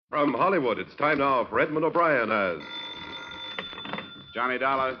From Hollywood, it's time now for Edmund O'Brien as Johnny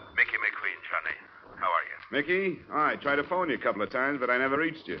Dollar. Mickey McQueen, Johnny. How are you? Mickey? I tried to phone you a couple of times, but I never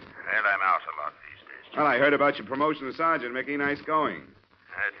reached you. Well, I'm out a lot these days, Well, Johnny. I heard about your promotion to sergeant, Mickey. Nice going.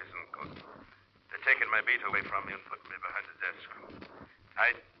 That isn't good. They're taking my beat away from me and putting me behind the desk.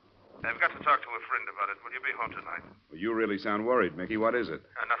 I've got to talk to a friend about it. Will you be home tonight? Well, you really sound worried, Mickey. What is it?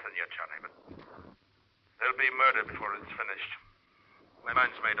 Nothing yet, Johnny, but there'll be murder before it's finished. My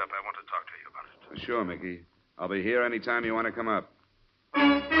mind's made up. I want to talk to you about it. Sure, Mickey. I'll be here any time you want to come up.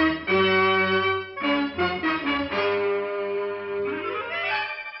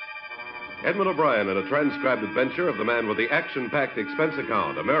 Edmund O'Brien in a transcribed adventure of the man with the action-packed expense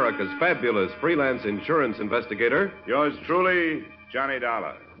account, America's fabulous freelance insurance investigator. Yours truly, Johnny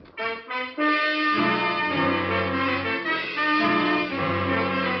Dollar.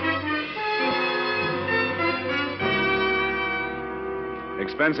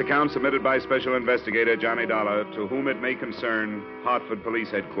 Expense account submitted by Special Investigator Johnny Dollar, to whom it may concern, Hartford Police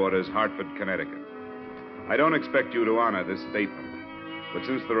Headquarters, Hartford, Connecticut. I don't expect you to honor this statement, but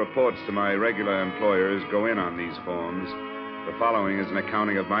since the reports to my regular employers go in on these forms, the following is an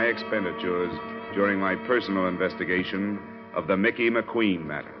accounting of my expenditures during my personal investigation of the Mickey McQueen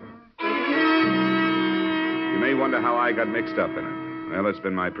matter. You may wonder how I got mixed up in it. Well, it's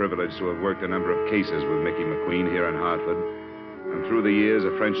been my privilege to have worked a number of cases with Mickey McQueen here in Hartford, and through the years,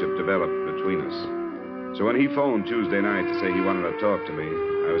 a friendship developed between us. So when he phoned Tuesday night to say he wanted to talk to me,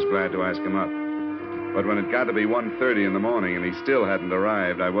 I was glad to ask him up. But when it got to be 1:30 in the morning and he still hadn't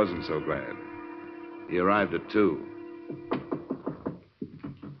arrived, I wasn't so glad. He arrived at 2.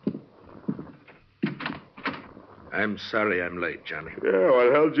 I'm sorry I'm late, Johnny. Yeah,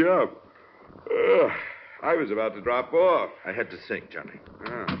 what held you up? I was about to drop off. I had to think, Johnny.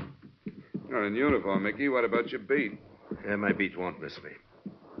 Oh. You're in uniform, Mickey. What about your beat? Yeah, my beat won't miss me.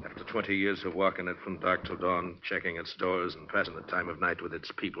 After 20 years of walking it from dark till dawn, checking its doors and passing the time of night with its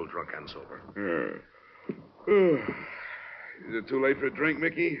people, drunk and sober. Is it too late for a drink,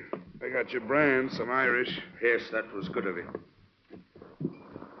 Mickey? I got your brand, some Irish. Yes, that was good of you.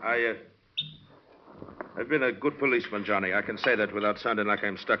 I've been a good policeman, Johnny. I can say that without sounding like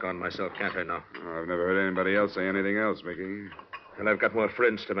I'm stuck on myself, can't I now? Oh, I've never heard anybody else say anything else, Mickey. And I've got more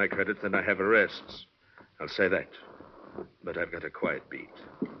friends to my credit than I have arrests. I'll say that. But I've got a quiet beat.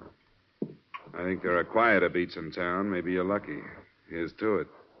 I think there are quieter beats in town. Maybe you're lucky. Here's to it.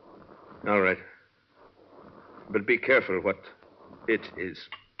 All right. But be careful what it is.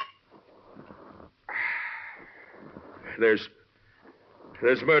 There's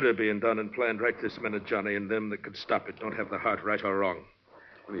murder being done and planned right this minute, Johnny, and them that could stop it don't have the heart, right or wrong.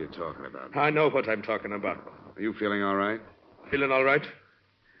 What are you talking about? I know what I'm talking about. Are you feeling all right? Feeling all right?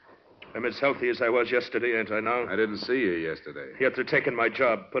 I'm as healthy as I was yesterday, ain't I now? I didn't see you yesterday. Yet they're taking my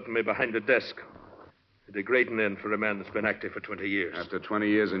job, putting me behind a desk. A degrading end for a man that's been active for 20 years. After 20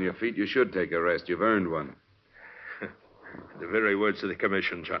 years on your feet, you should take a rest. You've earned one. The very words of the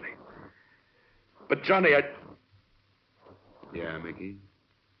commission, Johnny. But, Johnny, Yeah, Mickey?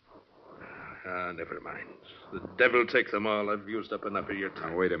 Never mind. The devil take them all. I've used up enough of your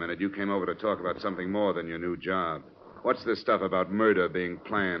time. Now, wait a minute. You came over to talk about something more than your new job. What's this stuff about murder being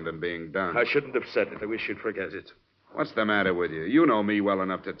planned and being done? I shouldn't have said it. I wish you'd forget it. What's the matter with you? You know me well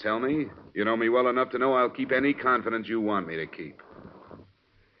enough to tell me. You know me well enough to know I'll keep any confidence you want me to keep.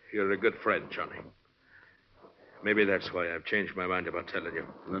 You're a good friend, Johnny. Maybe that's why I've changed my mind about telling you.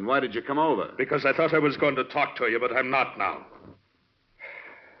 Then why did you come over? Because I thought I was going to talk to you, but I'm not now.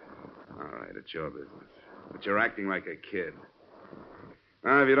 All right, it's your business. But you're acting like a kid.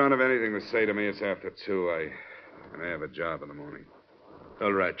 Now, if you don't have anything to say to me, it's after 2. I have a job in the morning.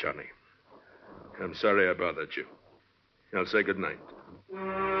 All right, Johnny. I'm sorry I bothered you. I'll say good night.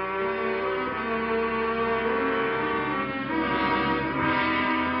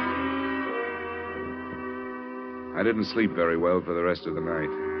 I didn't sleep very well for the rest of the night.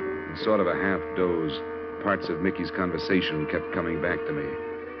 In sort of a half doze, parts of Mickey's conversation kept coming back to me.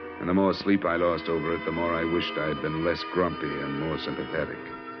 And the more sleep I lost over it, the more I wished I had been less grumpy and more sympathetic.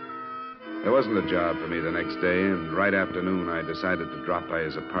 There wasn't a job for me the next day, and right afternoon I decided to drop by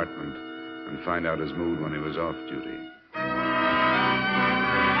his apartment and find out his mood when he was off duty.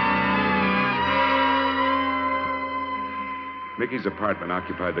 Mickey's apartment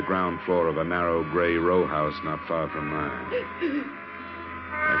occupied the ground floor of a narrow gray row house not far from mine.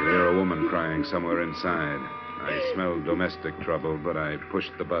 I could hear a woman crying somewhere inside. I smelled domestic trouble, but I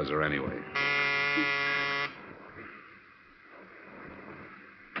pushed the buzzer anyway.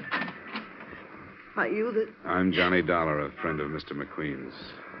 Are you the... I'm Johnny Dollar, a friend of Mr. McQueen's.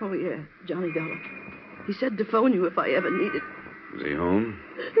 Oh, yeah, Johnny Dollar. He said to phone you if I ever needed... Is he home?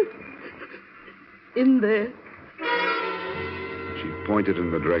 In there. She pointed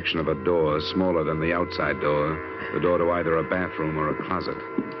in the direction of a door smaller than the outside door, the door to either a bathroom or a closet.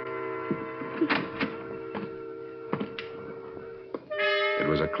 It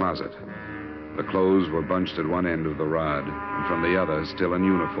was a closet. The clothes were bunched at one end of the rod, and from the other, still in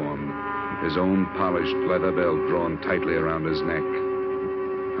uniform, his own polished leather belt drawn tightly around his neck,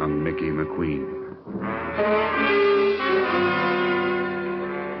 hung Mickey McQueen.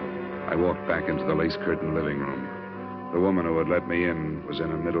 I walked back into the lace-curtained living room. The woman who had let me in was in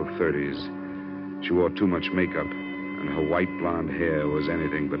her middle 30s. She wore too much makeup, and her white blonde hair was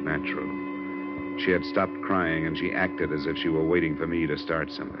anything but natural. She had stopped crying, and she acted as if she were waiting for me to start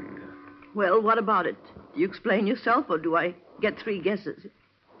something. Well, what about it? Do you explain yourself, or do I get 3 guesses?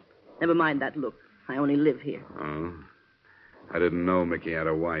 Never mind that look. I only live here. Oh? I didn't know Mickey had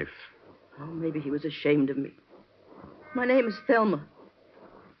a wife. Oh, maybe he was ashamed of me. My name is Thelma.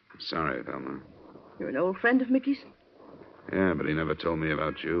 Sorry, Thelma. You're an old friend of Mickey's? Yeah, but he never told me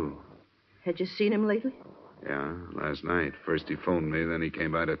about you. Had you seen him lately? Yeah, last night. First he phoned me, then he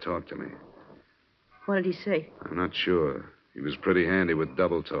came by to talk to me. What did he say? I'm not sure. He was pretty handy with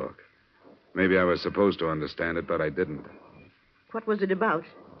double talk. Maybe I was supposed to understand it, but I didn't. What was it about?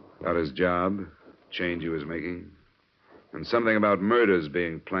 About his job, change he was making, and something about murders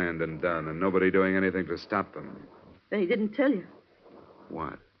being planned and done, and nobody doing anything to stop them. Then he didn't tell you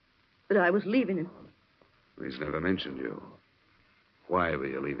What? that I was leaving him. He's never mentioned you. Why were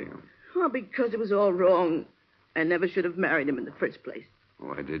you leaving him? Well, because it was all wrong. I never should have married him in the first place.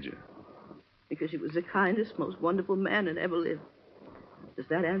 Why did you? Because he was the kindest, most wonderful man that ever lived. Does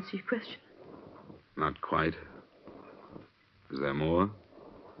that answer your question? Not quite. Is there more?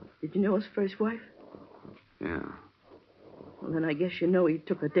 Did you know his first wife? Yeah. Well, then I guess you know he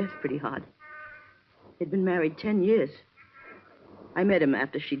took her death pretty hard. He'd been married 10 years. I met him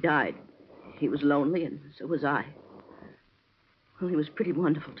after she died. He was lonely, and so was I. Well, he was pretty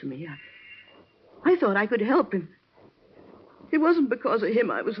wonderful to me. I thought I could help him. It wasn't because of him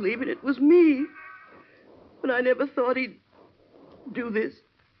I was leaving. It was me. But I never thought he'd do this.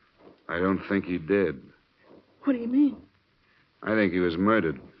 I don't think he did. What do you mean? I think he was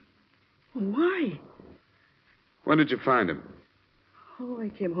murdered. Why? When did you find him? Oh, I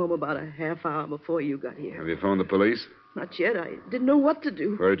came home about a half hour before you got here. Have you phoned the police? Not yet. I didn't know what to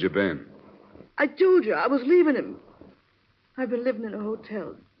do. Where had you been? I told you I was leaving him. I've been living in a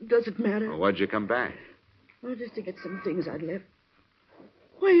hotel. Does it matter? Well, why'd you come back? Oh, just to get some things I'd left.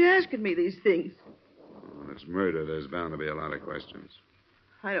 Why are you asking me these things? When it's murder, there's bound to be a lot of questions.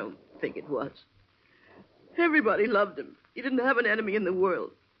 I don't think it was. Everybody loved him. He didn't have an enemy in the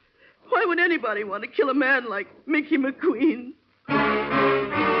world. Why would anybody want to kill a man like Mickey McQueen?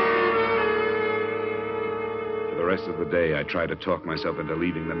 For the rest of the day, I tried to talk myself into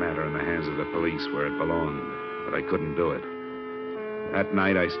leaving the matter in the hands of the police where it belonged, but I couldn't do it. That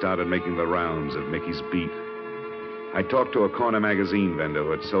night, I started making the rounds of Mickey's beat. I talked to a corner magazine vendor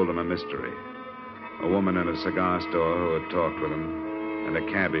who had sold him a mystery, a woman in a cigar store who had talked with him, and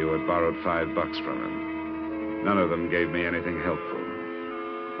a cabbie who had borrowed $5 from him. None of them gave me anything helpful.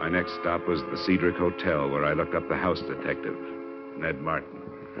 My next stop was the Cedric Hotel, where I looked up the house detective, Ned Martin.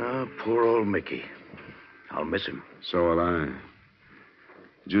 Oh, poor old Mickey. I'll miss him. So will I.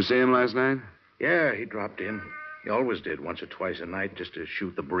 Did you see him last night? Yeah, he dropped in. He always did, once or twice a night, just to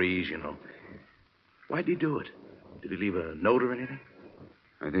shoot the breeze, you know. Why'd he do it? Did he leave a note or anything?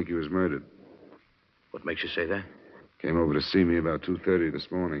 I think he was murdered. What makes you say that? Came over to see me about 2:30 this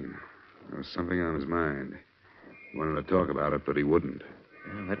morning. There was something on his mind. He wanted to talk about it, but he wouldn't.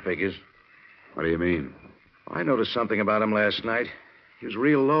 Yeah, that figures. What do you mean? I noticed something about him last night. He was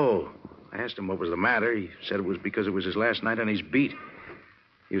real low. I asked him what was the matter. He said it was because it was his last night on his beat.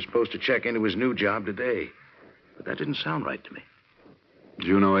 He was supposed to check into his new job today. But that didn't sound right to me. Did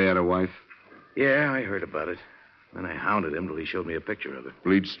you know he had a wife? Yeah, I heard about it. Then I hounded him till he showed me a picture of her.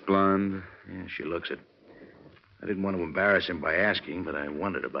 Bleached blonde? Yeah, she looks it. I didn't want to embarrass him by asking, but I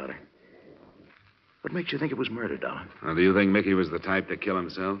wondered about her. What makes you think it was murder, Dollar? Now, do you think Mickey was the type to kill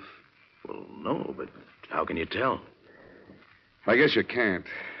himself? Well, no, but how can you tell? I guess you can't.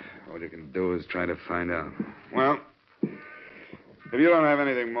 All you can do is try to find out. Well, if you don't have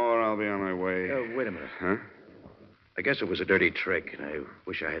anything more, I'll be on my way. Wait a minute. Huh? I guess it was a dirty trick, and I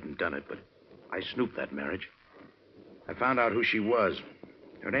wish I hadn't done it, but I snooped that marriage. I found out who she was.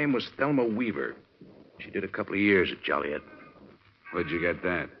 Her name was Thelma Weaver. She did a couple of years at Joliet. Where'd you get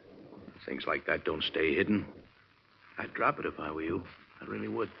that? Things like that don't stay hidden. I'd drop it if I were you. I really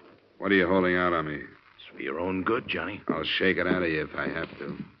would. What are you holding out on me? It's for your own good, Johnny. I'll shake it out of you if I have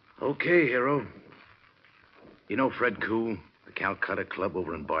to. Okay, hero. You know Fred Cool, the Calcutta Club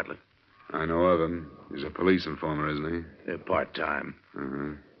over in Bartlett? I know of him. He's a police informer, isn't he? Part-time.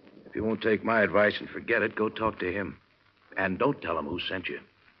 Uh-huh. If you won't take my advice and forget it, go talk to him. And don't tell him who sent you.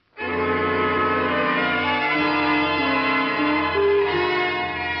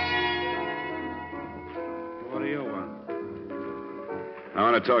 What do you want? I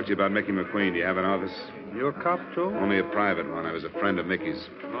want to talk to you about Mickey McQueen. Do you have an office? You a cop, too? Only a private one. I was a friend of Mickey's.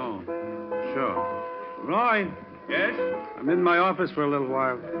 Oh, sure. Roy, Yes? I'm in my office for a little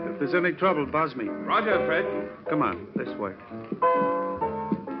while. If there's any trouble, buzz me. Roger, Fred. Come on, this way.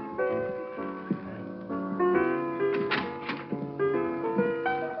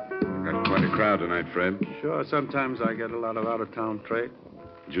 Got quite a crowd tonight, Fred. Sure, sometimes I get a lot of out-of-town trade.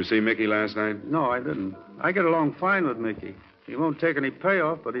 Did you see Mickey last night? No, I didn't. I get along fine with Mickey. He won't take any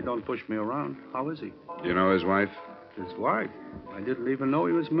payoff, but he don't push me around. How is he? Do you know his wife? His wife. I didn't even know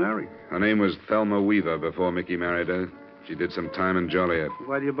he was married. Her name was Thelma Weaver before Mickey married her. She did some time in Joliet.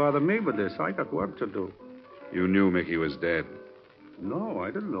 Why do you bother me with this? I got work to do. You knew Mickey was dead. No,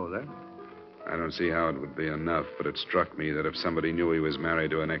 I didn't know that. I don't see how it would be enough, but it struck me that if somebody knew he was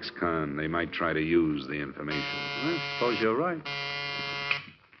married to an ex-con, they might try to use the information. I suppose you're right.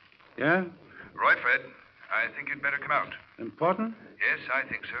 Yeah? Right, Fred. I think you'd better come out. Important? Yes, I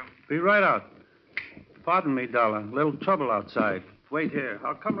think so. Be right out. Pardon me, Dollar. Little trouble outside. Wait here.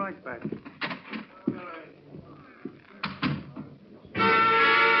 I'll come right back.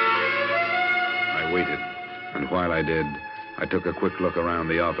 I waited, and while I did, I took a quick look around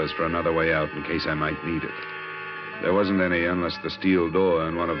the office for another way out in case I might need it. There wasn't any unless the steel door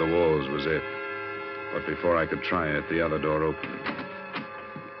in one of the walls was it. But before I could try it, the other door opened.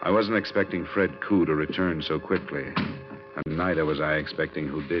 I wasn't expecting Fred Koo to return so quickly, and neither was I expecting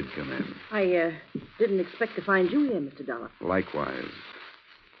who did come in. I didn't expect to find you here, Mr. Dollar. Likewise,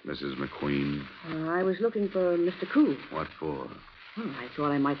 Mrs. McQueen. I was looking for Mr. Koo. What for? Well, I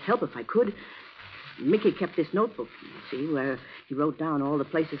thought I might help if I could. Mickey kept this notebook, you see, where he wrote down all the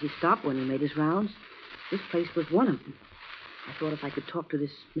places he stopped when he made his rounds. This place was one of them. I thought if I could talk to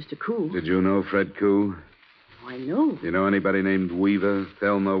this Mr. Koo. Did you know Fred Koo? Oh, I know. You know anybody named Weaver,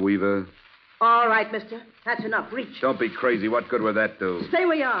 Thelma Weaver? All right, mister. That's enough. Reach. Don't be crazy. What good would that do? Stay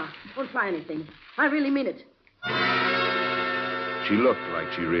where you are. Don't try anything. I really mean it. She looked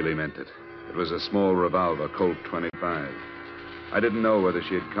like she really meant it. It was a small revolver, Colt 25. I didn't know whether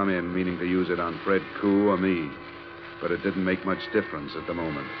she had come in meaning to use it on Fred Koo or me, but it didn't make much difference at the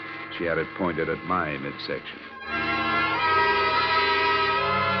moment. She had it pointed at my midsection.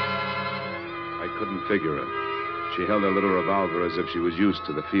 I couldn't figure her. She held her little revolver as if she was used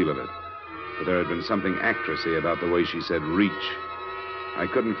to the feel of it. But there had been something actressy about the way she said reach. I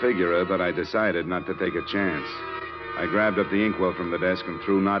couldn't figure her, but I decided not to take a chance. I grabbed up the inkwell from the desk and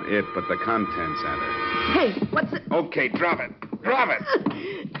threw not it, but the contents at her. Hey, what's it? Okay, drop it. Drop it.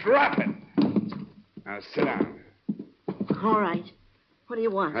 Drop it. Now sit down. All right. What do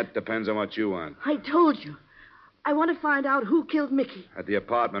you want? That depends on what you want. I told you. I want to find out who killed Mickey. At the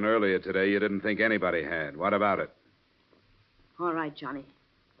apartment earlier today, you didn't think anybody had. What about it? All right, Johnny.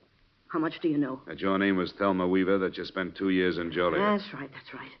 How much do you know? That your name was Thelma Weaver, that you spent 2 years in Joliet. That's right,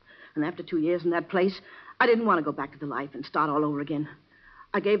 that's right. And after 2 years in that place, I didn't want to go back to the life and start all over again.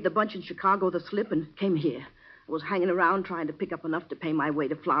 I gave the bunch in Chicago the slip and came here. I was hanging around trying to pick up enough to pay my way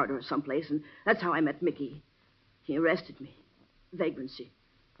to Florida or someplace, and that's how I met Mickey. He arrested me. Vagrancy.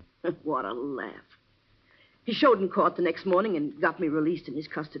 What a laugh. He showed in court the next morning and got me released in his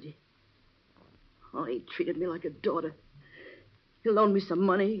custody. Oh, he treated me like a daughter. He loaned me some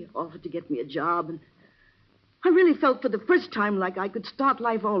money, offered to get me a job, and I really felt for the first time like I could start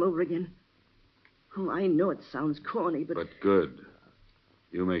life all over again. Oh, I know it sounds corny, but... But good.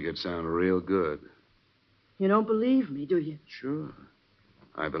 You make it sound real good. You don't believe me, do you? Sure.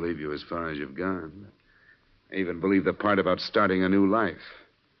 I believe you as far as you've gone. I even believe the part about starting a new life.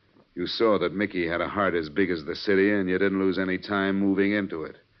 You saw that Mickey had a heart as big as the city, and you didn't lose any time moving into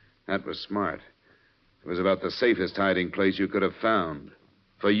it. That was smart. It was about the safest hiding place you could have found.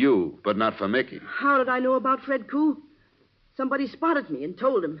 For you, but not for Mickey. How did I know about Fred Koo? Somebody spotted me and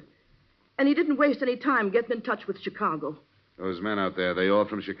told him. And he didn't waste any time getting in touch with Chicago. Those men out there, they all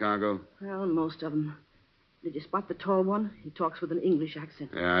from Chicago? Well, most of them. Did you spot the tall one? He talks with an English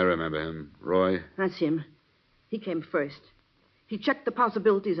accent. Yeah, I remember him. Roy? That's him. He came first. He checked the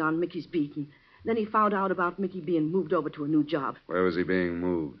possibilities on Mickey's beat, and then he found out about Mickey being moved over to a new job. Where was he being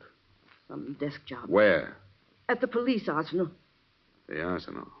moved? Some desk job. Where? At the police arsenal. The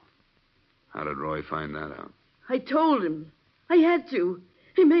arsenal. How did Roy find that out? I told him. I had to.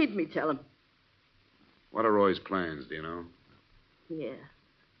 He made me tell him. What are Roy's plans, do you know? Yeah,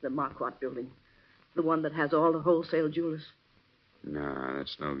 the Marquardt building. The one that has all the wholesale jewelers. No,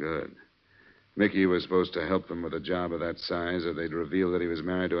 that's no good. Mickey was supposed to help them with a job of that size, or they'd reveal that he was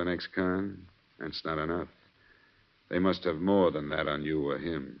married to an ex-con. That's not enough. They must have more than that on you or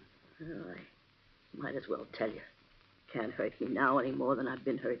him. Oh, I might as well tell you. Can't hurt me now any more than I've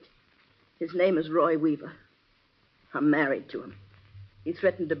been hurt. His name is Roy Weaver. I'm married to him. He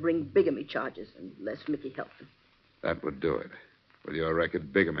threatened to bring bigamy charges unless Mickey helped him. That would do it. With your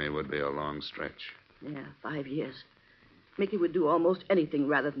record, bigamy would be a long stretch. Yeah, 5 years. Mickey would do almost anything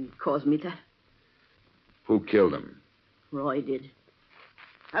rather than cause me that. Who killed him? Roy did.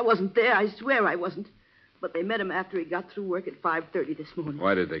 I wasn't there. I swear I wasn't. But they met him after he got through work at 5:30 this morning.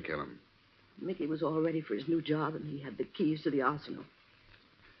 Why did they kill him? Mickey was all ready for his new job, and he had the keys to the arsenal.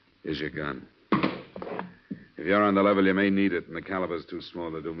 Here's your gun. If you're on the level, you may need it, and the caliber's too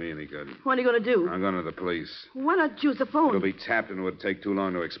small to do me any good. What are you going to do? I'm going to the police. Why not use the phone? It'll be tapped, and it would take too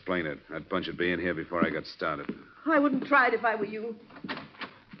long to explain it. That bunch would be in here before I got started. I wouldn't try it if I were you.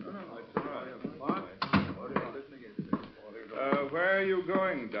 Where are you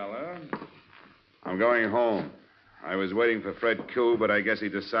going, Dollar? I'm going home. I was waiting for Fred Q, but I guess he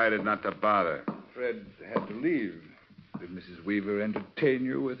decided not to bother. Fred had to leave. Did Mrs. Weaver entertain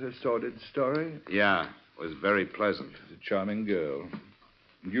you with her sordid story? Yeah, it was very pleasant. She's a charming girl.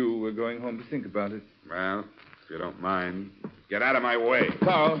 You were going home to think about it. Well, if you don't mind, get out of my way.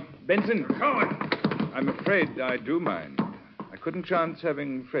 Carl, Benson. I'm afraid I do mind. I couldn't chance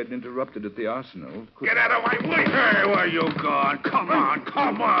having Fred interrupted at the arsenal. Get out of my way! Hey, where you going? Come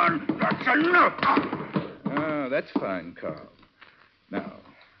on. That's enough. Ah, that's fine, Carl. Now,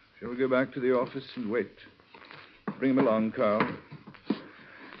 shall we go back to the office and wait? Bring him along, Carl.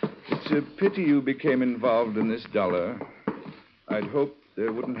 It's a pity you became involved in this, Dollar. I'd hoped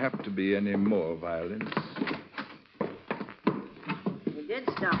there wouldn't have to be any more violence. You did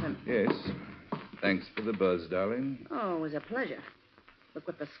stop him. Yes. Thanks for the buzz, darling. Oh, it was a pleasure. Look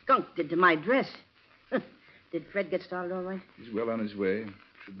what the skunk did to my dress. Did Fred get started all right? He's well on his way.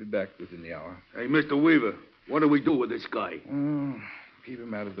 Should be back within the hour. Hey, Mr. Weaver, what do we do with this guy? Oh, keep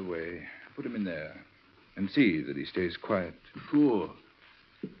him out of the way. Put him in there. And see that he stays quiet. Sure.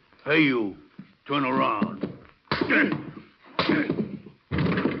 Hey, you. Turn around.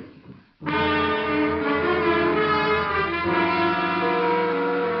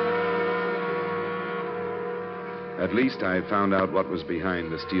 At least I found out what was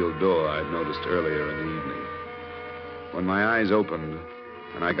behind the steel door I'd noticed earlier in the evening. When my eyes opened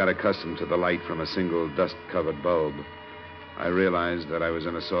and I got accustomed to the light from a single dust-covered bulb, I realized that I was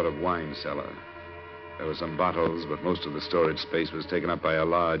in a sort of wine cellar. There were some bottles, but most of the storage space was taken up by a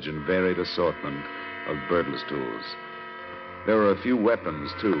large and varied assortment of birdless tools. There were a few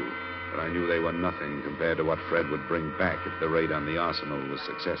weapons, too, but I knew they were nothing compared to what Fred would bring back if the raid on the arsenal was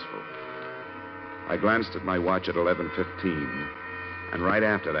successful. I glanced at my watch at 11:15, and right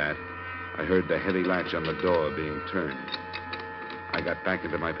after that, I heard the heavy latch on the door being turned. I got back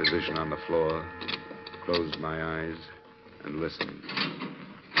into my position on the floor, closed my eyes, and listened.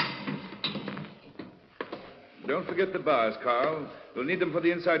 Don't forget the bars, Carl. We'll need them for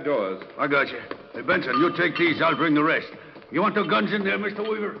the inside doors. I got you. Hey, Benson, you take these. I'll bring the rest. You want the guns in there, Mr.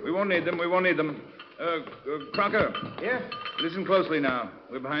 Weaver? We won't need them. Crocker. Yeah? Listen closely now.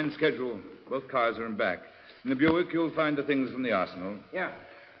 We're behind schedule. Both cars are in back. In the Buick, you'll find the things from the arsenal. Yeah.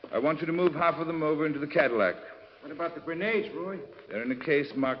 I want you to move half of them over into the Cadillac. What about the grenades, Roy? They're in a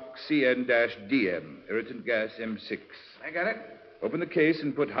case marked CN-DM, irritant gas M6. I got it. Open the case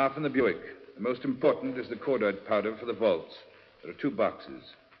and put half in the Buick. The most important is the cordite powder for the vaults. There are 2 boxes.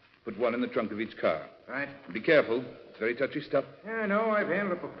 Put one in the trunk of each car. Right. Be careful. It's very touchy stuff. Yeah, I know. I've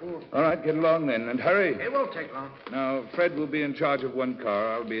handled it before. All right, get along then, and hurry. It won't take long. Now, Fred will be in charge of one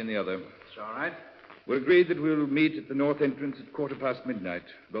car. I'll be in the other. It's all right. We're agreed that we'll meet at the north entrance at midnight,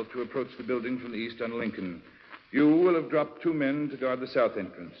 both to approach the building from the east on Lincoln. You will have dropped 2 men to guard the south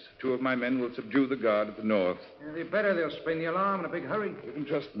entrance. 2 of my men will subdue the guard at the north. Yeah, they better. They'll spring the alarm in a big hurry. You can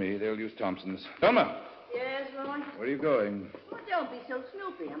trust me. They'll use Thompson's. Thelma, Yes, Roy? where are you going? Well, don't be so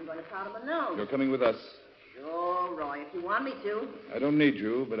snoopy. I'm going to powder my nose. You're coming with us. Sure, Roy, if you want me to. I don't need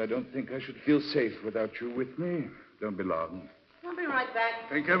you, but I don't think I should feel safe without you with me. Don't be long. I'll be right back.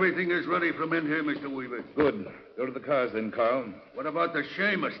 Think everything is ready from in here, Mr. Weaver. Good. Go to the cars then, Carl. What about the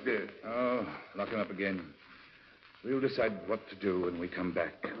Seamus there? Oh, lock him up again. We'll decide what to do when we come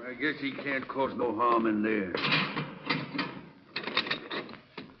back. I guess he can't cause no harm in there.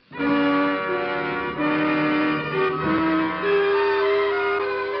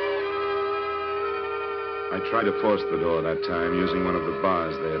 I tried to force the door that time using one of the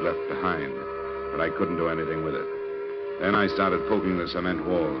bars they had left behind, but I couldn't do anything with it. Then I started poking the cement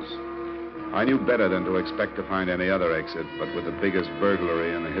walls. I knew better than to expect to find any other exit, but with the biggest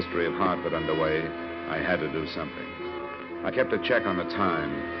burglary in the history of Hartford underway, I had to do something. I kept a check on the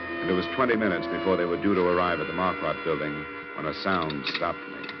time, and it was 20 minutes before they were due to arrive at the Marquardt building when a sound stopped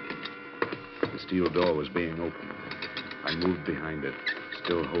me. The steel door was being opened. I moved behind it,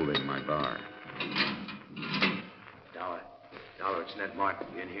 still holding my bar. Dollar, it's Ned Martin.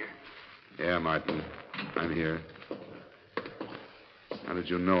 You in here? Yeah, Martin. I'm here. How did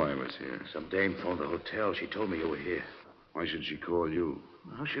you know I was here? Some dame phoned the hotel. She told me you were here. Why should she call you?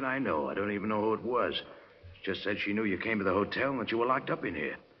 How should I know? I don't even know who it was. She just said she knew you came to the hotel and that you were locked up in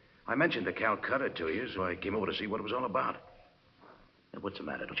here. I mentioned the Calcutta to you, so I came over to see what it was all about. Now, what's the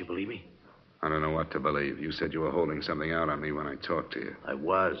matter? Don't you believe me? I don't know what to believe. You said you were holding something out on me when I talked to you. I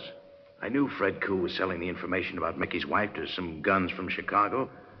was. I knew Fred Koo was selling the information about Mickey's wife to some guns from Chicago.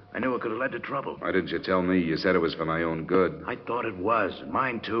 I knew it could have led to trouble. Why didn't you tell me? You said it was for my own good. I thought it was, and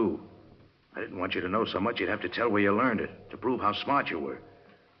mine, too. I didn't want you to know so much you'd have to tell where you learned it, to prove how smart you were.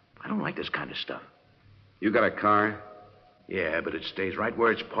 I don't like this kind of stuff. You got a car? Yeah, but it stays right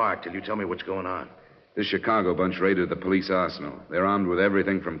where it's parked till you tell me what's going on. This Chicago bunch raided the police arsenal. They're armed with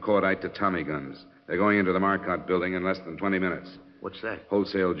everything from cordite to Tommy guns. They're going into the Marquardt building in less than 20 minutes. What's that?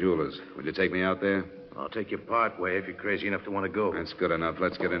 Wholesale jewelers. Would you take me out there? I'll take you part way if you're crazy enough to want to go. That's good enough.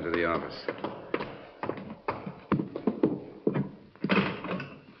 Let's get into the office.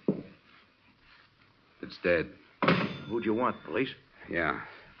 It's dead. Who'd you want, police? Yeah.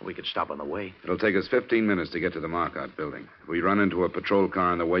 We could stop on the way. It'll take us 15 minutes to get to the Marquardt building. If we run into a patrol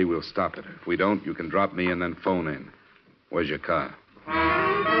car on the way, we'll stop it. If we don't, you can drop me and then phone in. Where's your car?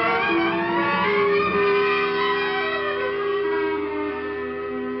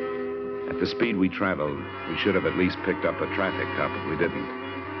 At the speed we traveled, we should have at least picked up a traffic cop, but we didn't.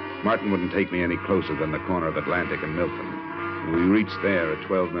 Martin wouldn't take me any closer than the corner of Atlantic and Milton. And we reached there at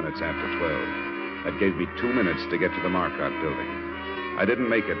 12 minutes after 12. That gave me 2 minutes to get to the Marquardt building. I didn't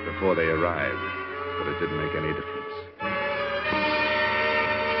make it before they arrived, but it didn't make any difference.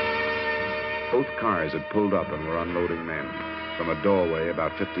 Both cars had pulled up and were unloading men. From a doorway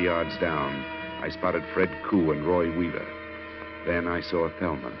about 50 yards down, I spotted Fred Koo and Roy Weaver. Then I saw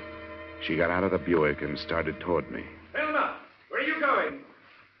Thelma. She got out of the Buick and started toward me. Thelma, where are you going?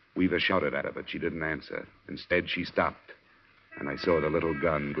 Weaver shouted at her, but she didn't answer. Instead, she stopped, and I saw the little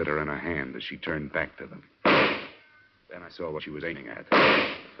gun glitter in her hand as she turned back to them. Then I saw what she was aiming at.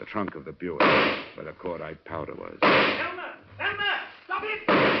 The trunk of the Buick, where the cordite powder was. Thelma! Thelma! Stop it!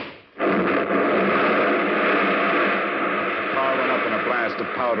 The car went up in a blast of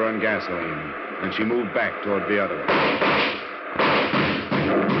powder and gasoline, and she moved back toward the other one.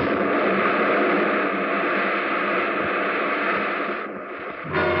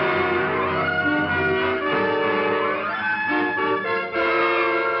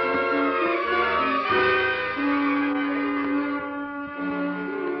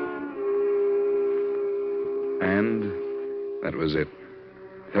 And that was it.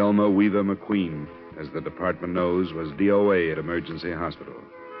 Thelma Weaver McQueen, as the department knows, was DOA at Emergency Hospital.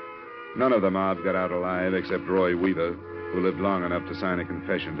 None of the mob got out alive except Roy Weaver, who lived long enough to sign a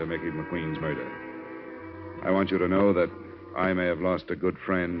confession to Mickey McQueen's murder. I want you to know that I may have lost a good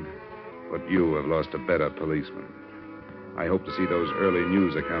friend, but you have lost a better policeman. I hope to see those early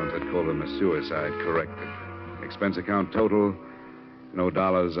news accounts that called him a suicide corrected. Expense account total, no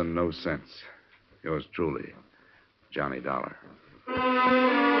dollars and no cents. Yours truly, Johnny Dollar.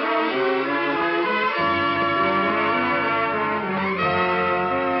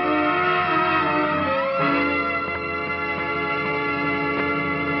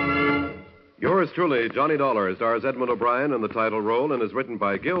 Yours truly, Johnny Dollar, stars Edmund O'Brien in the title role and is written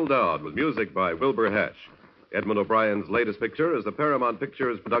by Gil Doud with music by Wilbur Hatch. Edmund O'Brien's latest picture is the Paramount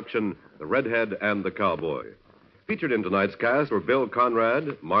Pictures production, The Redhead and the Cowboy. Featured in tonight's cast were Bill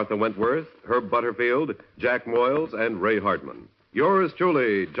Conrad, Martha Wentworth, Herb Butterfield, Jack Moyles, and Ray Hartman. Yours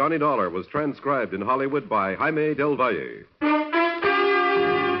truly, Johnny Dollar, was transcribed in Hollywood by Jaime Del Valle.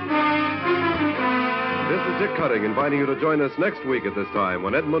 This is Dick Cutting inviting you to join us next week at this time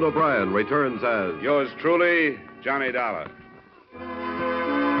when Edmund O'Brien returns as Yours truly, Johnny Dollar.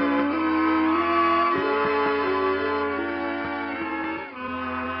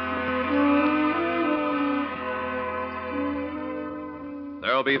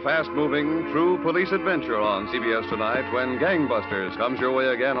 There'll be fast-moving, true police adventure on CBS tonight when Gangbusters comes your way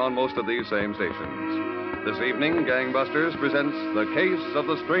again on most of these same stations. This evening, Gangbusters presents The Case of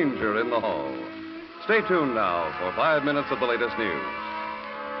the Stranger in the Hall. Stay tuned now for 5 minutes of the latest news.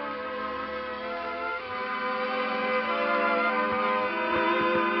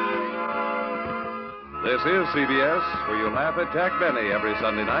 This is CBS, where you laugh at Jack Benny every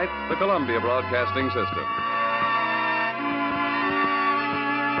Sunday night, the Columbia Broadcasting System.